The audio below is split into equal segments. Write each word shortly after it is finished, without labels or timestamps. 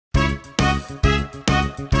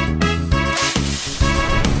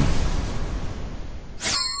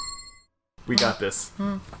We got this.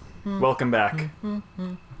 Welcome back.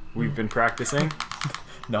 We've been practicing.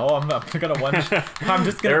 No, I'm not gonna one. I'm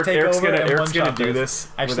just gonna take Eric's over gonna, and Eric's one gonna shot do this.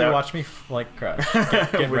 this. Actually, without, watch me like crash.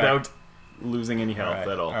 Get without wrecked. losing any health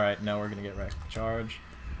at all. All right, no, we're gonna get wrecked. Charge.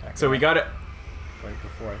 Attack So we got it. right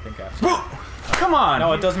before I think after. Come on!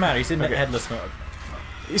 No, it doesn't matter. He's in the headless mode.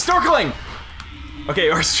 He's snorkeling.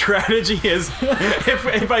 Okay, our strategy is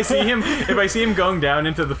if I see him going down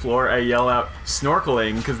into the floor, I yell out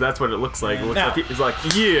snorkeling because that's what it looks like. It looks like he's like,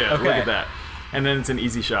 yeah, look at that, and then it's an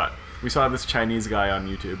easy shot. We saw this Chinese guy on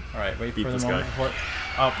YouTube. All right, wait beat for the this moment guy. before.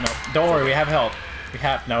 Oh no! Don't worry, we have help. We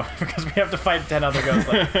have no because we have to fight 10 other ghosts.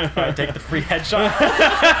 Like, all right, take the free headshot.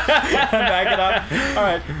 Back it up. All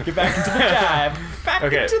right, get back into the jive. Back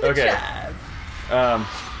into the jive. All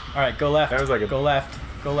right, go left. That was like a go left.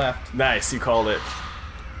 Go left. Nice, you called it.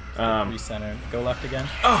 Recenter. Go left again.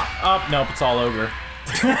 Oh, nope, it's all over.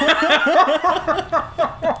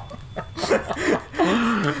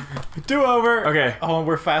 Do over. Okay. Oh,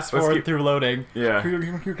 we're fast forward through loading. Yeah.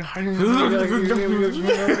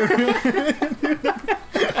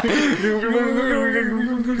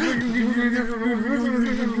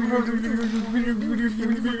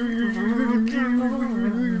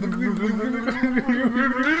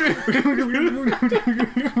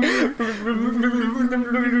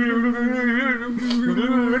 We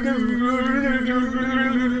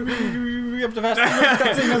have to fast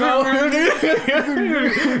forward.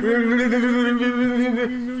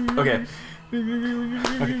 Okay.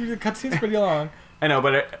 The cutscene's pretty long. I know,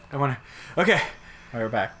 but I want to. Okay. All right, we're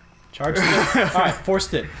back. Charge. All right,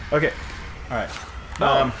 forced it. Okay. All right.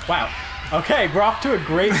 Wow. Okay, we're off to a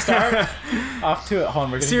great start. Off to it. Hold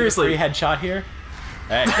on, we're gonna Seriously. get a free headshot here.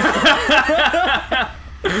 Hey.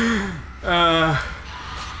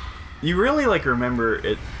 You really like remember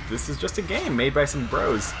it. This is just a game made by some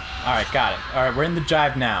bros. All right, got it. All right, we're in the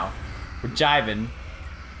jive now. We're jiving.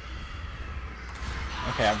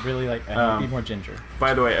 Okay, I really like. I need more ginger.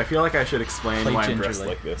 By the way, I feel like I should explain Play why I'm gingerly. dressed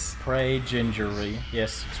like this. Pray gingerly.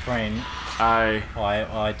 Yes, explain. I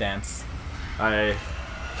While I dance. Oh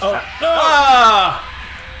no! Ah!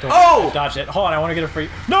 Oh! Dodge it. Hold on, I want to get a free.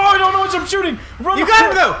 No, I don't know what I'm shooting. Run You the got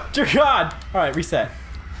him floor. though. Dear God! All right, reset.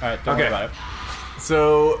 All right, don't worry about it.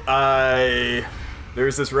 So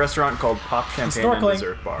there's this restaurant called Pop Champagne and Snorkeling.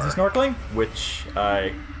 Dessert Bar, Is he snorkeling? which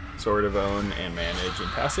I sort of own and manage in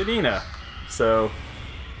Pasadena. So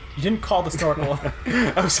You didn't call the snorkel.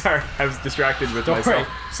 I'm sorry, I was distracted with Don't my worry.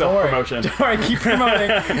 self-promotion. Don't worry, keep promoting.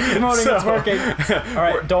 Promoting, So- it's working. All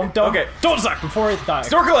right, don't suck before it dies.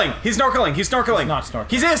 Snorkeling! He's snorkeling! He's snorkeling! He's not snorkeling.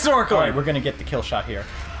 He's snorkeling! All right, we're gonna get the kill shot here.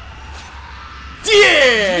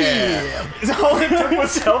 Yeah! All it took was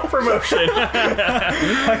self-promotion.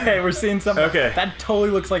 Okay, we're seeing something. Okay. That totally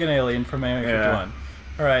looks like an alien from Area 51.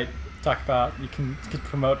 All right, talk about you can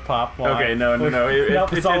promote Pop. While Okay, no. It Nope,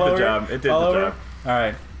 did it's all the over. job. It did All the over? job. All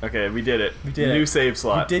right, Okay, we did it. we did New it. save We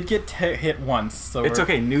slot. did get hit once, so It's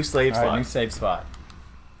okay, new save All slot. right, new save spot.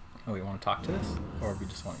 Oh, we want to talk to this, or we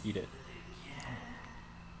just want to eat it?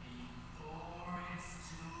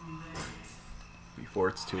 Before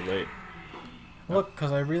it's too late. Look,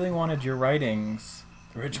 because I really wanted your writings.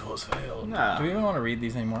 The ritual has failed. Nah. Do we even want to read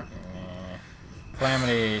these anymore?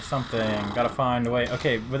 Calamity, something. Gotta find a way.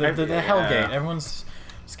 Okay, but the Hellgate. Everyone's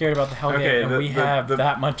scared about the Hellgate, Okay, and we have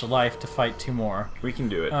that much life to fight 2 more. We can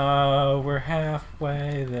do it. We're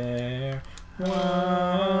halfway there.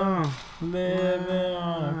 Whoa, living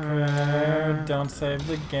on a prayer. Don't save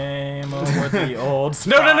the game over the old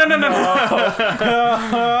spot.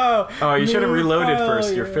 No. Oh, you should have New reloaded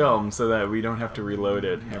first your failure. film so that we don't have to reload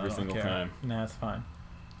it every single time. Nah, it's fine.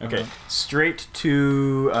 Okay, straight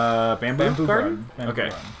to Bamboo Garden? Bamboo Okay.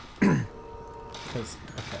 Garden. Okay.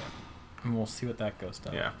 And we'll see what that ghost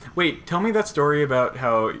does. Yeah. Wait, tell me that story about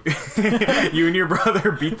how you and your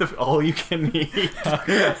brother beat the all-you-can-eat.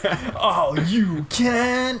 All you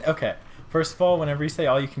can. Okay. First of all, whenever you say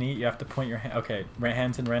all you can eat, you have to point your hand. Okay,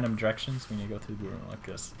 hands in random directions when you go through the room like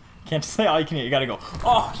this. You can't just say all you can eat. You gotta go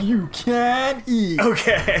all you can eat.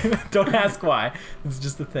 Okay. Don't ask why. It's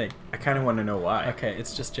just a thing. I kind of want to know why. Okay,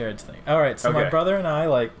 it's just Jared's thing. All right. So my brother and I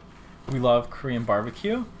we love Korean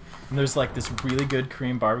barbecue. And there's like this really good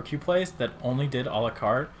Korean barbecue place that only did a la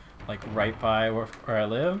carte, like right by where I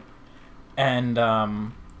live. And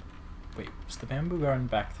wait, is the Bamboo Garden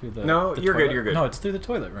back through the? No, the you're toilet? good. You're good. No, it's through the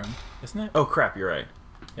toilet room, isn't it? Oh crap! You're right.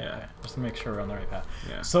 Yeah. Okay. Just to make sure we're on the right path.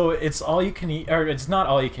 Yeah. So it's all you can eat, or it's not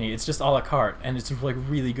all you can eat. It's just a la carte, and it's like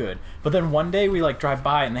really good. But then one day we like drive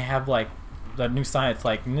by and they have like the new sign. It's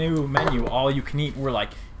like new menu, all you can eat. We're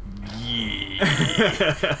like, yeah.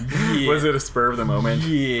 Yeah. Was it a spur of the moment?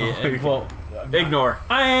 Yeah. Well, Ignore.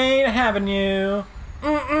 I ain't having you.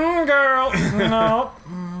 Girl. No.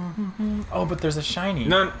 Oh, but there's a shiny.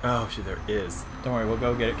 None. Oh, shit, there is. Don't worry, we'll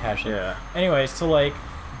go get it, cash it. Yeah. Anyway, so like,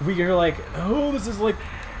 we're like, oh, this is like,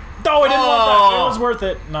 oh, I didn't want that. It was worth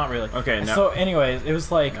it. Not really. Okay, no. So anyways, it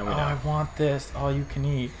was like, No, oh, we don't. I want this. All you can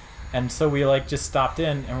eat. And so we like just stopped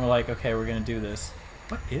in and we're like, okay, we're gonna do this.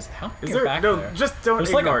 What is? How did we Is get there? back No, there? just don't There's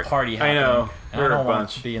ignore like a party it. happening. I know. And I don't want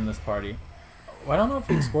to be in this party. Well, I don't know if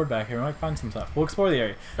we explored back here. We might find some stuff. We'll explore the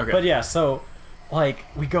area. Okay. But yeah, so like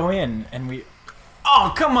we go in and we.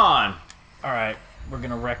 Oh, come on! All right, we're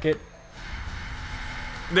gonna wreck it.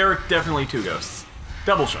 There are definitely 2 ghosts.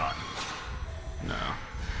 Double shot. No.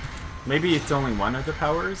 Maybe it's only one of the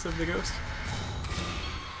powers of the ghost?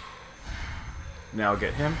 Now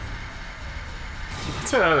get him.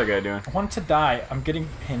 What's that other guy doing? I want to die. I'm getting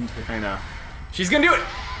pinned here. I know. She's gonna do it!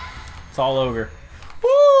 It's all ogre.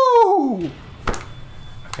 Woo!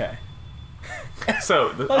 Okay.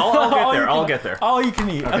 So, I'll get there. All you can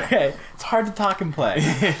eat. Okay. It's hard to talk and play.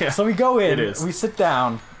 Yeah. So we go in, It is. we sit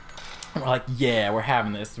down, and we're like, yeah, we're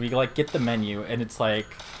having this. We like get the menu, and it's like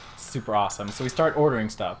super awesome. So we start ordering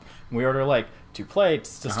stuff. We order like 2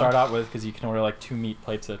 plates to start out with, because you can order like 2 meat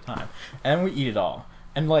plates at a time. And then we eat it all.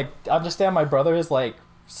 And like, understand my brother is like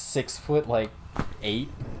 6 foot like 8,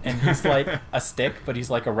 and he's like a stick, but he's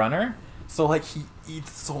like a runner. So like he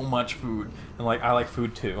eats so much food, and like I like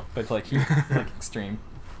food too, but like he's like extreme.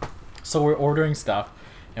 So we're ordering stuff,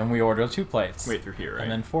 and we order 2 plates. Wait through here, right? And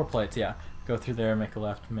then 4 plates, yeah. Go through there, make a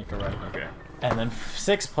left, make a right. Okay. And then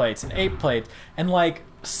 6 plates and 8 plates, and like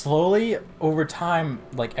slowly over time,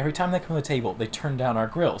 like every time they come to the table, they turn down our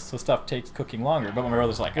grills, so stuff takes cooking longer. But my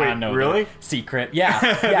brother's like, Wait, no, really? secret, yeah.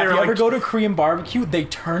 Yeah, if were you like- ever go to Korean barbecue, they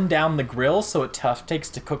turn down the grill so it takes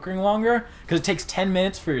to cooking longer, because it takes 10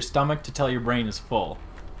 minutes for your stomach to tell your brain is full.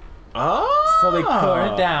 Oh! So they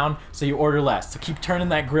turn it down, so you order less. So keep turning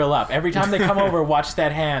that grill up. Every time they come over, watch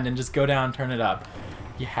that hand and just go down and turn it up.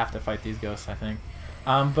 You have to fight these ghosts, I think.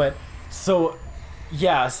 But, so,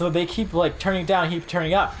 yeah, so they keep, like, turning it down, keep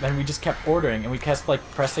turning up, and we just kept ordering, and we kept, like,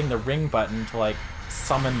 pressing the ring button to, like,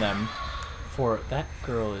 summon them for... That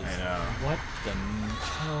girl is... I know. What the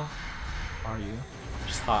hell are you?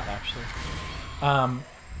 She's hot, actually.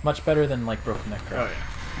 Much better than, like, Broken Neck Girl. Oh,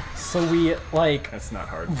 yeah. So we, like... That's not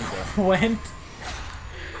hard. went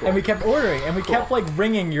and we kept ordering and we kept like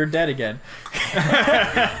ringing "You're dead again."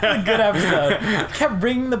 A good episode. Kept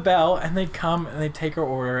ringing the bell and they'd come and they'd take our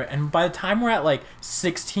order, and by the time we're at like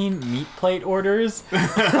 16 meat plate orders,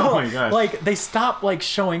 Oh my gosh. like they stop like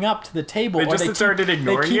showing up to the table. They or just started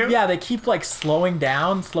ignoring you? Yeah, they keep like slowing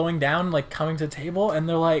down, like coming to the table, and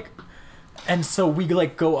they're like, and so we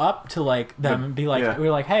like go up to like them and be like, Yeah. we're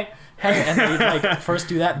like, hey, and they like first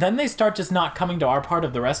do that, then they start just not coming to our part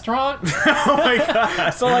of the restaurant. Oh my god.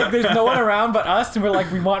 So like there's no one around but us, and we're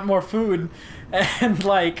like, we want more food, and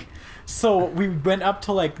like so we went up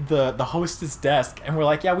to like the hostess desk and we're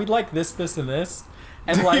like, yeah, we'd like this and this,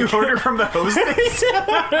 and like You order from the hostess?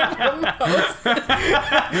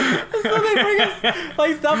 So they bring us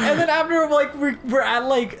like stuff, and then after like we're at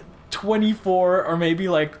like 24 or maybe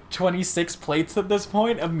like 26 plates at this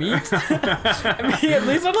point of meat. I mean,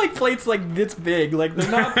 these are like plates like this big, like they're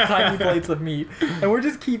not tiny plates of meat, and we're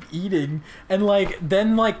just keep eating, and like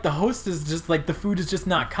then like the host is just like, the food is just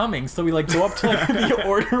not coming, so we like go up to like the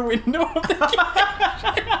order window of the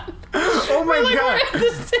kitchen. Oh my Like, god. we're at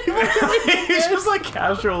this table doing He's this. just like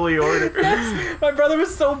casually ordered. Yes, my brother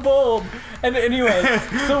was so bold. And anyway,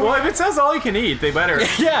 so Well, if it says all you can eat, they better.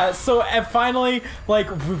 yeah, so and finally, like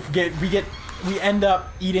we end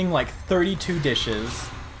up eating like 32 dishes,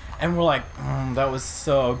 and we're like, that was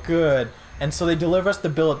so good. And so they deliver us the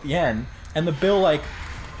bill at the end, and the bill, like,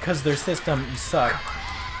 because their system, you suck.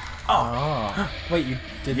 Oh, wait, you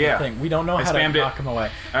did Yeah. the thing. We don't know how to spammed it. knock them away.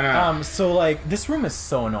 I don't know. So like this room is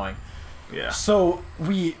so annoying. Yeah. So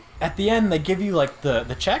we at the end they give you like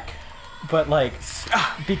the check, but like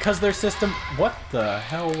because their system, what the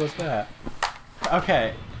hell was that?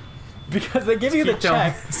 Okay, because they give you the keep telling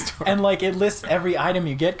check the story. and like it lists every item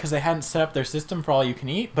you get, because they hadn't set up their system for all you can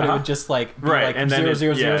eat, but it would just like be Right, like and then 0,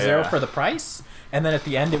 0, 0, 0 yeah. for the price, and then at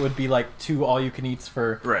the end it would be like 2 all you can eats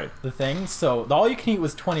for Right. the thing. So the all you can eat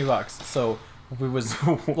was $20. So we was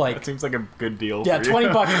like That seems like a good deal. yeah, for you.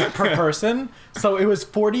 $20 per person. So it was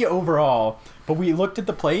 40 overall. But we looked at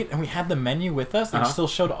the plate and we had the menu with us and still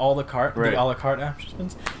showed all the the a la carte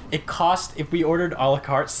options. It cost, if we ordered a la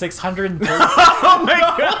carte, $630. Oh my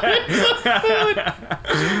god!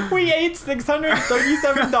 We ate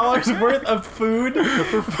 $637 worth of food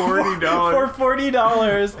for $40. For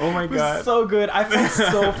 $40. Oh my god! It was so good. I felt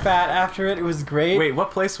so fat after it. It was great. Wait,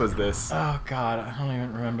 what place was this? Oh god, I don't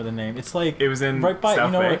even remember the name. It's like it was in right by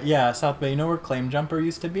South Bay? Where, yeah, South Bay. You know where Claim Jumper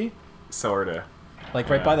used to be? Sorta. Like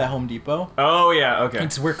right by that Home Depot. Oh yeah, okay.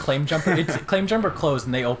 It's where Claim Jumper. It's Claim Jumper closed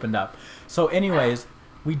and they opened up. So, anyways,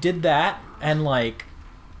 we did that and like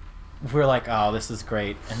we're like, oh, this is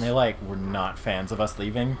great, and they like were not fans of us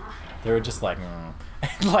leaving. They were just like,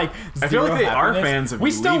 and, like I feel like they happiness. are fans of we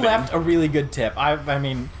you still leaving. left a really good tip. I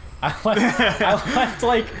mean, I left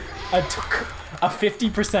like a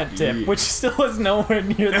 50% tip, which still is nowhere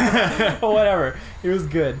near that. But whatever, it was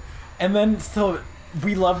good. And then so.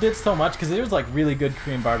 We loved it so much because it was like really good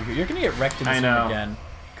Korean barbecue. You're gonna get wrecked in this one again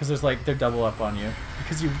because there's like they're double up on you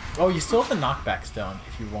because you still have the knockback stone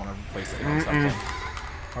if you want to waste it on something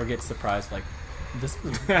or get surprised like this.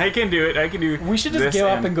 I can do it. I can do. We should just give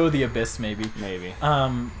up and go the abyss maybe. Maybe. But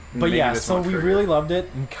maybe yeah, so we really loved it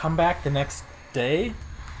and come back the next day,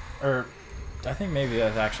 or I think maybe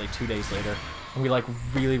that's actually 2 days later. And we like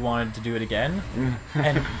really wanted to do it again,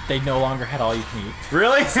 and they no longer had all you can eat.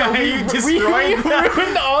 Really? So we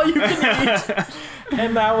ruined all you can eat,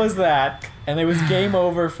 and that was that. And it was game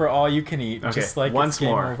over for all you can eat. Okay, just like once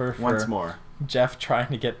game more. Over for once more. Jeff trying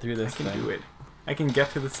to get through this. I can do it. I can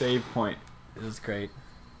get to the save point. It was great.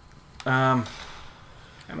 I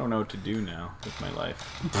don't know what to do now with my life.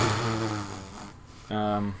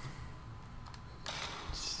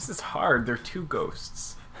 This is hard. There are 2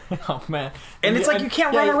 ghosts. Oh man! And it's like you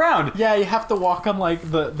can't run around. Yeah, you have to walk on like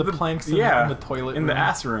the planks in the toilet in room. the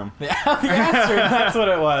ass room. The ass room. That's what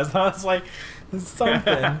it was. I was like,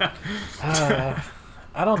 something. I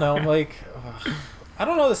don't know. Like, I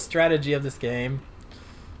don't know the strategy of this game.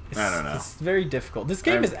 I don't know. It's very difficult. This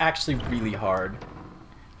game is actually really hard,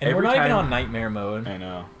 and we're not even on nightmare mode. I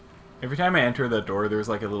know. Every time I enter the door, there's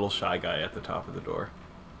like a little shy guy at the top of the door.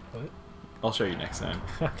 What? I'll show you next time.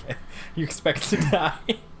 Okay. You expect to die?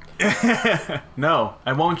 No,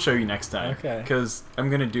 I won't show you next time. Okay. Because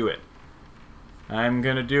I'm gonna do it. I'm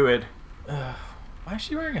gonna do it. Why is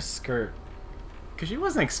she wearing a skirt? Because she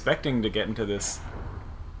wasn't expecting to get into this.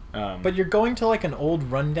 But you're going to like an old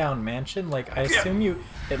rundown mansion. Like I assume you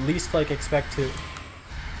at least like expect to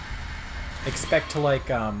like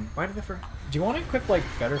Why did they do you want to equip like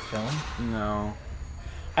better film? No.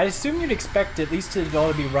 I assume you'd expect at least it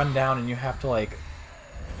all to be run down and you have to like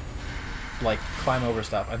climb over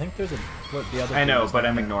stuff. I think there's the other. I know, but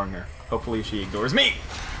I'm ignoring her. Hopefully she ignores me.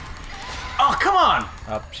 Oh, come on!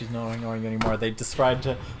 Oh, she's not ignoring you anymore. They decided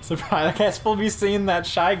to surprise. I can't supposed to be seeing that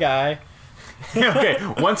shy guy. Okay,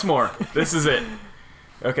 once more. This is it.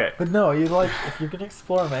 Okay. But no, you like if you're gonna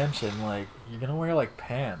explore a mansion, like you're gonna wear like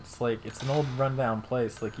pants. Like it's an old rundown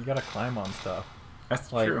place. Like you gotta climb on stuff.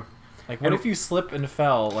 That's like, true. Like what if you slip and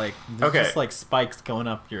fell? Like there's just like spikes going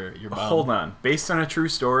up your bum. Hold on. Based on a true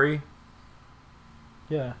story.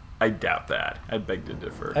 Yeah. I doubt that. I beg to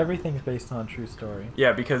differ. Everything's based on a true story.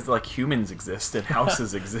 Yeah, because like humans exist and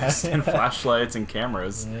houses exist and flashlights and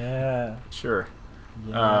cameras. Yeah. Sure.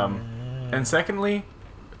 Yeah. And secondly,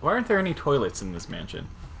 why aren't there any toilets in this mansion?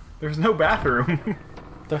 There's no bathroom.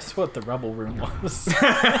 That's what the rebel room was.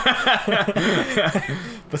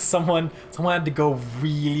 But someone had to go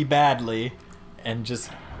really badly, and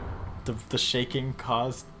just the shaking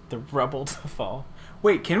caused the rebel to fall.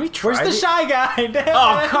 Wait, can we try? Where's the shy guy?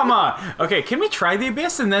 Oh, come on. Okay, can we try the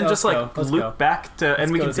abyss and then just like loop back to,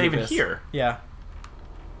 and we can save it here? Yeah.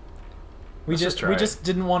 We just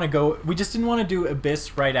didn't want to go. We just didn't want to do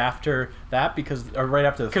abyss right after that or right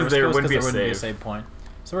after the first there ghost, wouldn't be a save point.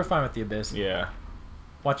 So we're fine with the abyss. Yeah.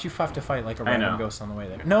 Watch you have to fight like a random ghost on the way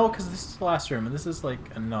there. No, because this is the last room, and this is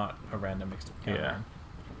like not a random encounter. Yeah.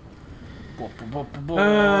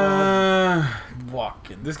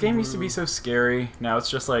 Walking. This game used to be so scary. Now it's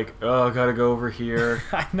just like, oh, gotta go over here.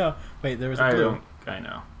 I know. Wait, there was a blue. I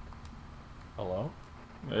know. Hello?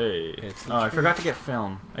 Hey. Oh, I forgot to get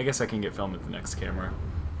film. I guess I can get film with the next camera.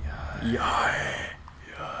 Yay.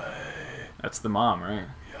 That's the mom, right?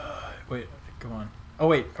 Wait, come on. Oh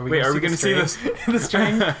wait, are we going to see this? The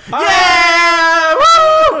string? Yeah!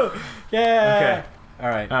 Woo! Yeah. Okay. All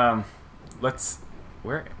right. Let's.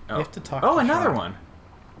 Where? Oh. You have to talk. Oh, another one.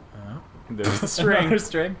 There's the string. Another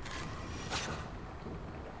string.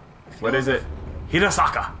 What is it?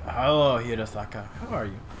 Hirasaka. Hello, Hirasaka. How are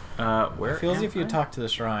you? Where It feels as am if you I? talk to the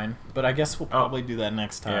shrine, but I guess we'll probably do that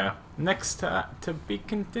next time. Yeah. Next to be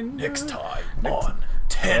continued. Next time on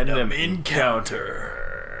Tandem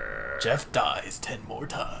Encounter. Jeff dies 10 more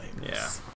times. Yeah.